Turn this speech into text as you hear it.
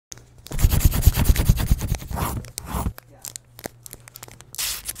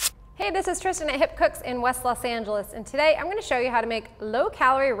Hey, this is Tristan at Hip Cooks in West Los Angeles, and today I'm going to show you how to make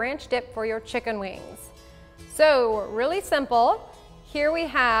low-calorie ranch dip for your chicken wings. So, really simple. Here we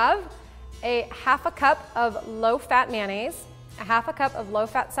have a half a cup of low-fat mayonnaise, a half a cup of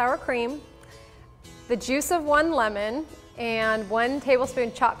low-fat sour cream, the juice of 1 lemon, and 1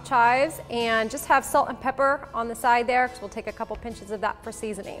 tablespoon chopped chives, and just have salt and pepper on the side there because we'll take a couple pinches of that for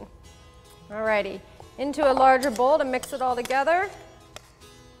seasoning. Alrighty, into a larger bowl to mix it all together.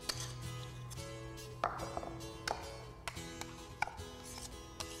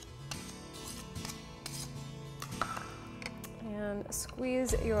 And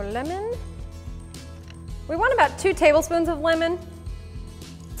squeeze your lemon. We want about 2 tablespoons of lemon.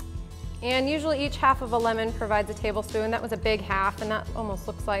 And usually each half of a lemon provides a tablespoon. That was a big half, and that almost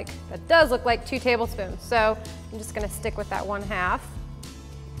looks like, that does look like 2 tablespoons. So I'm just gonna stick with that 1/2.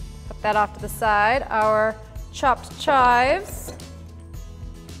 Put that off to the side. Our chopped chives.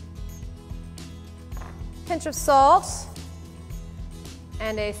 Pinch of salt.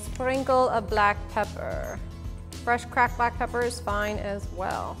 And a sprinkle of black pepper. Fresh cracked black pepper is fine as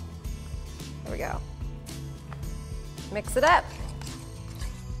well. There we go. Mix it up.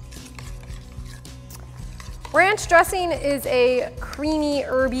 Ranch dressing is a creamy,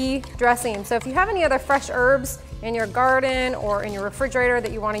 herby dressing. So if you have any other fresh herbs in your garden or in your refrigerator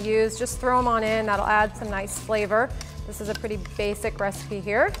that you want to use, just throw them on in. That'll add some nice flavor. This is a pretty basic recipe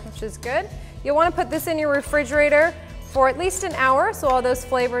here, which is good. You'll want to put this in your refrigerator for at least an hour so all those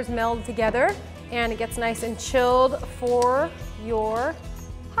flavors meld together and it gets nice and chilled for your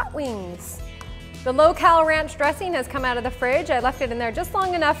hot wings. The low-cal ranch dressing has come out of the fridge. I left it in there just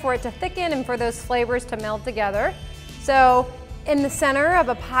long enough for it to thicken and for those flavors to meld together. So in the center of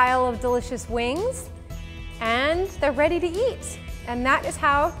a pile of delicious wings, and they're ready to eat. And that is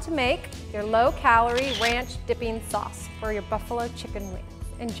how to make your low-calorie ranch dipping sauce for your buffalo chicken wings.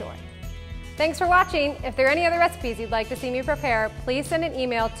 Enjoy. Thanks for watching. If there are any other recipes you'd like to see me prepare, please send an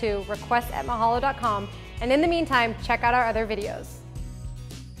email to request@mahalo.com. And in the meantime, check out our other videos.